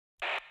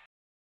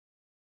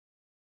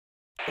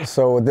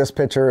So this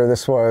picture,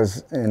 this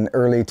was in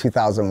early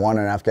 2001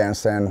 in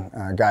Afghanistan.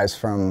 Guys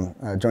from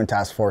Joint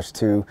Task Force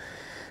 2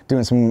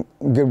 doing some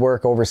good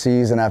work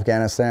overseas in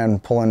Afghanistan,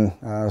 pulling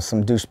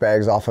some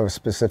douchebags off of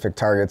specific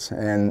targets.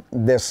 And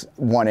this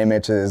one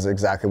image is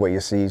exactly what you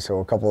see.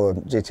 So a couple of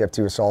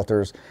JTF2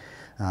 assaulters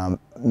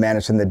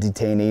managing the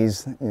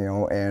detainees,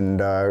 and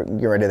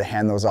get ready to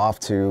hand those off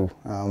to,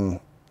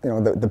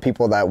 the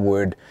people that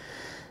would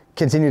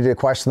continue to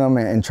question them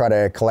and try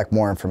to collect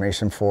more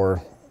information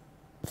for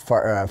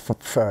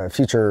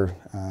future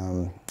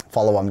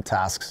follow-up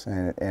tasks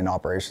and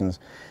operations.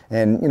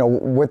 And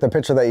with the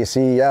picture that you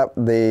see, yeah,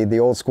 the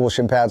old school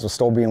shin pads were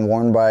still being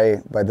worn by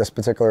this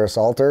particular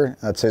assaulter.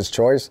 That's his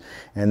choice.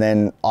 And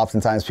then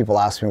oftentimes people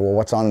ask me, well,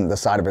 what's on the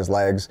side of his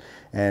legs?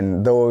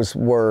 And those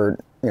were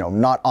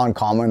not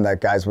uncommon,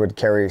 that guys would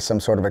carry some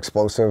sort of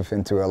explosive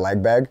into a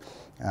leg bag.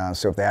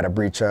 So if they had to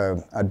breach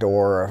a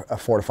door or a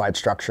fortified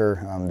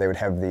structure, they would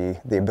have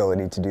the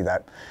ability to do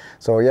that.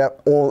 So yeah,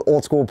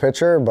 old school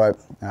picture, but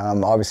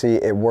obviously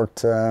it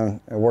worked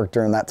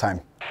during that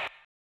time.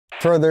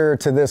 Further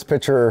to this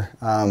picture,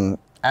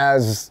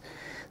 as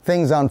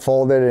things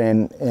unfolded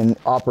and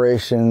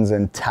operations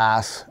and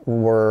tasks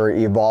were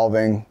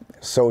evolving,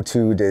 so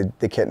too did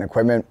the kit and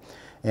equipment.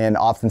 And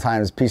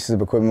oftentimes pieces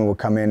of equipment would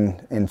come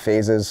in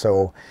phases.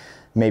 So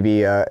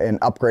maybe an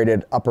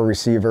upgraded upper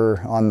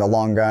receiver on the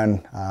long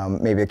gun,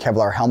 maybe a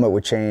Kevlar helmet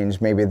would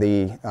change, maybe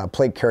the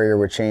plate carrier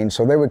would change.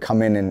 So they would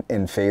come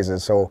in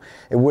phases. So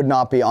it would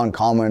not be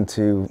uncommon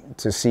to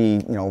see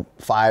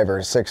 5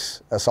 or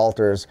 6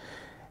 assaulters,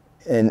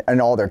 and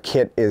all their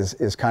kit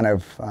is kind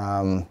of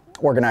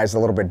organized a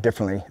little bit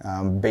differently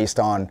based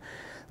on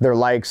their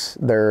likes,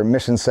 their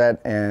mission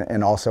set,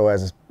 and also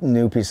as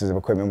new pieces of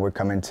equipment would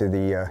come into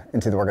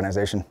the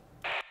organization.